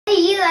Hey,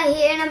 Eli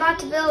here, and I'm about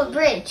to build a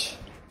bridge.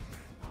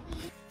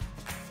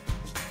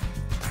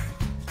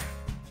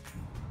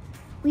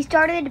 We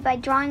started by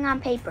drawing on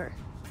paper.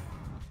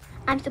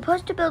 I'm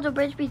supposed to build a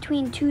bridge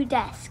between two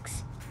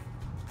desks.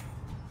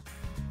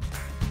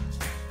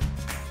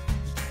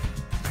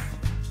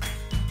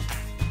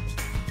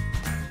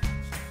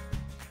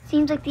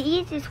 Seems like the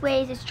easiest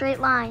way is a straight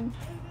line.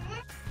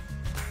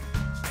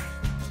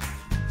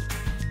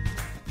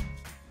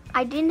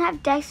 I didn't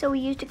have desks, so we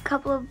used a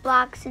couple of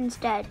blocks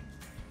instead.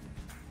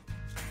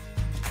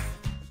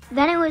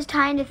 Then it was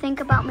time to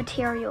think about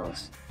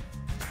materials.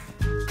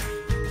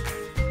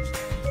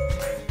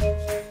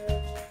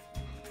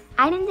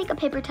 I didn't think a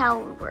paper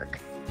towel would work,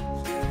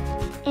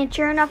 and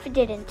sure enough it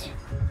didn't.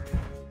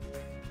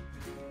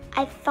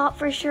 I thought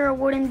for sure a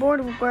wooden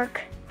board would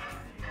work,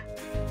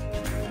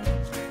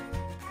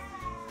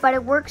 but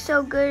it worked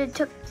so good it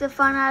took the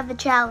fun out of the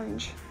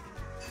challenge.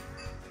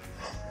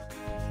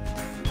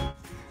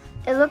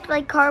 It looked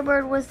like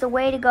cardboard was the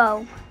way to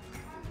go.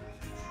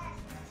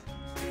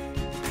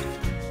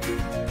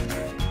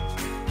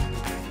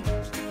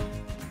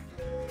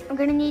 I'm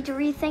gonna need to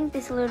rethink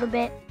this a little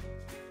bit.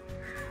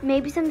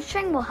 Maybe some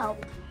string will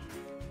help.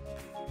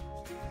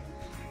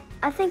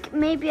 I think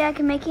maybe I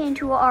can make it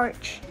into an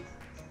arch.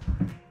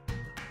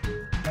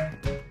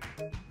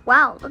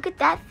 Wow, look at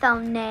that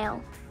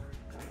thumbnail.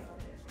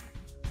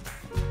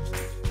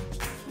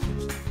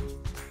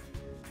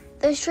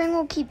 The string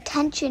will keep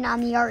tension on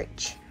the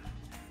arch.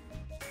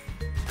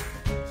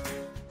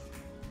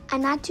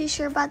 I'm not too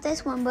sure about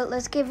this one, but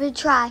let's give it a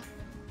try.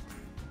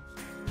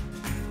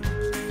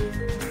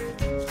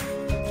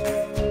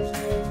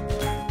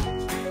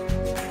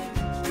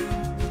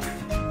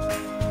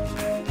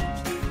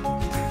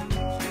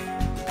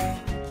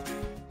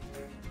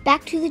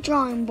 Back to the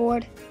drawing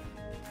board.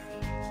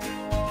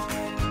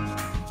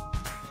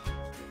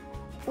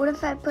 What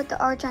if I put the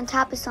arch on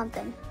top of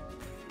something?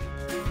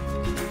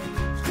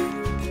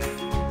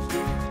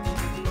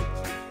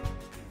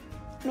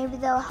 Maybe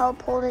that'll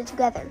help hold it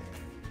together.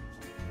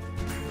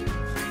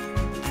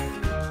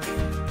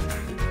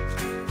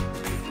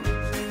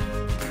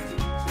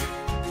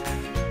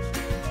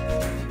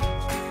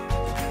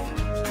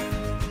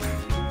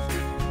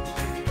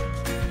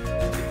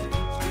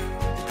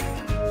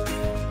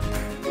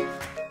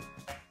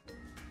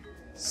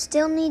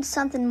 Still needs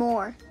something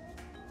more.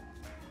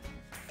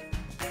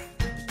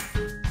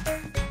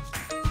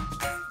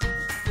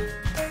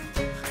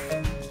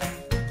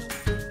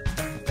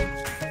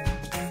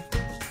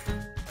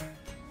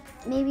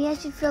 Maybe I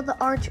should fill the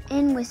arch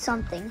in with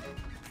something.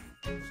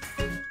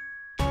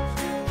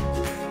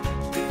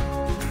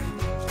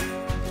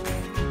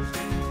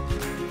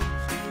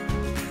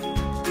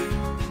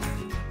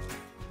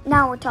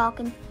 Now we're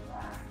talking.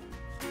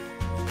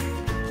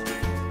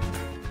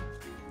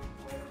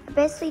 I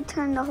basically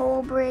turned the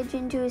whole bridge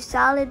into a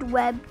solid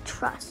web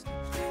truss.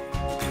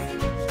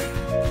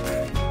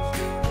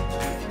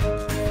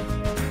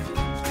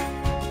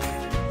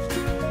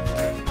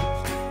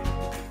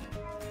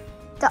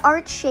 The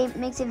arch shape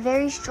makes it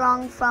very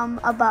strong from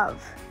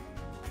above.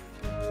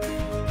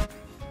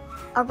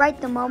 Alright,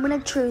 the moment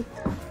of truth.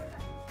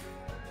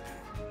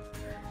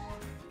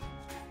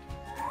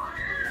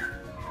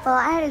 Well,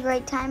 I had a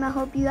great time. I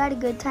hope you had a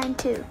good time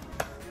too.